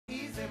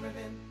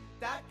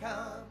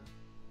HVAC.com.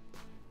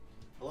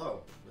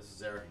 Hello, this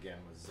is Eric again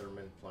with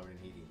Zimmerman Plumbing and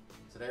Heating.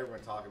 Today we're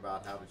going to talk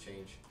about how to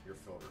change your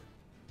filter.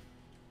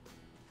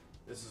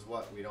 This is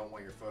what we don't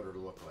want your filter to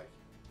look like.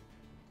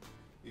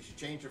 You should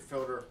change your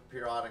filter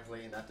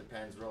periodically, and that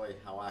depends really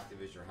how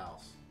active is your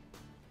house.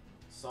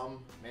 Some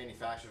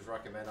manufacturers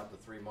recommend up to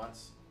 3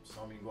 months,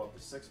 some you can go up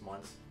to 6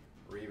 months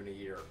or even a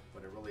year,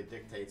 but it really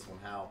dictates on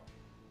how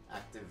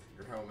active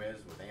your home is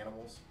with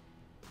animals,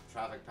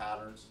 traffic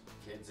patterns,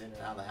 kids in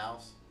and out of the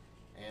house,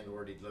 and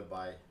or do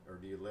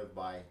you live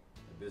by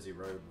a busy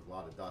road with a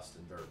lot of dust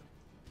and dirt.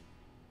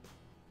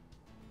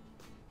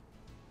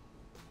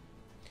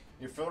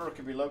 Your filter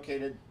could be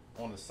located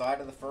on the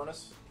side of the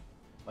furnace,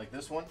 like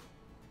this one.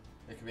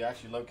 It could be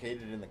actually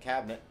located in the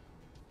cabinet.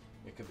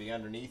 It could be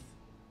underneath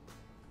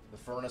the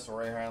furnace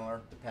or air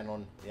handler, depending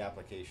on the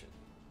application.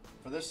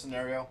 For this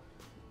scenario,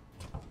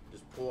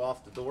 just pull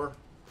off the door.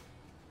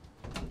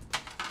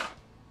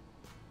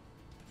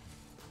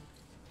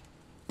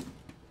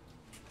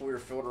 Pull your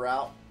filter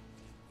out,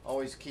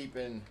 always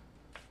keeping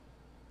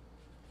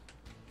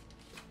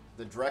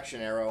the direction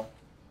arrow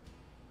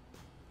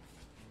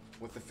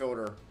with the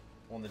filter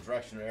on the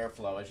direction of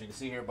airflow. As you can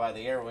see here by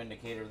the arrow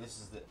indicator, this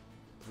is the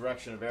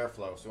direction of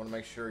airflow. So you want to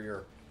make sure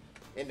your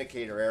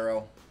indicator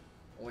arrow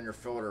on your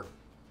filter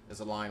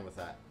is aligned with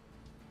that.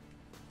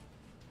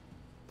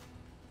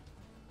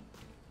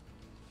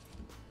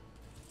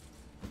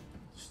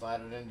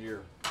 Slide it into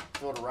your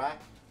filter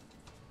rack.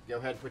 Go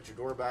ahead and put your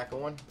door back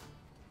on.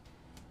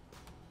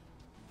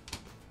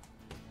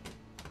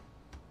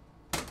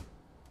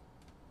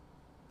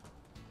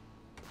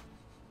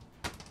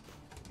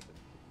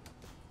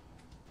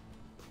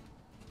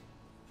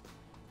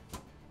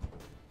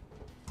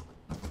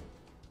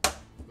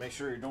 Make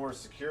sure your door is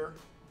secure,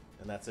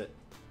 and that's it.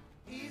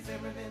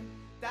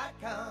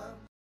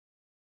 Zimmerman.com.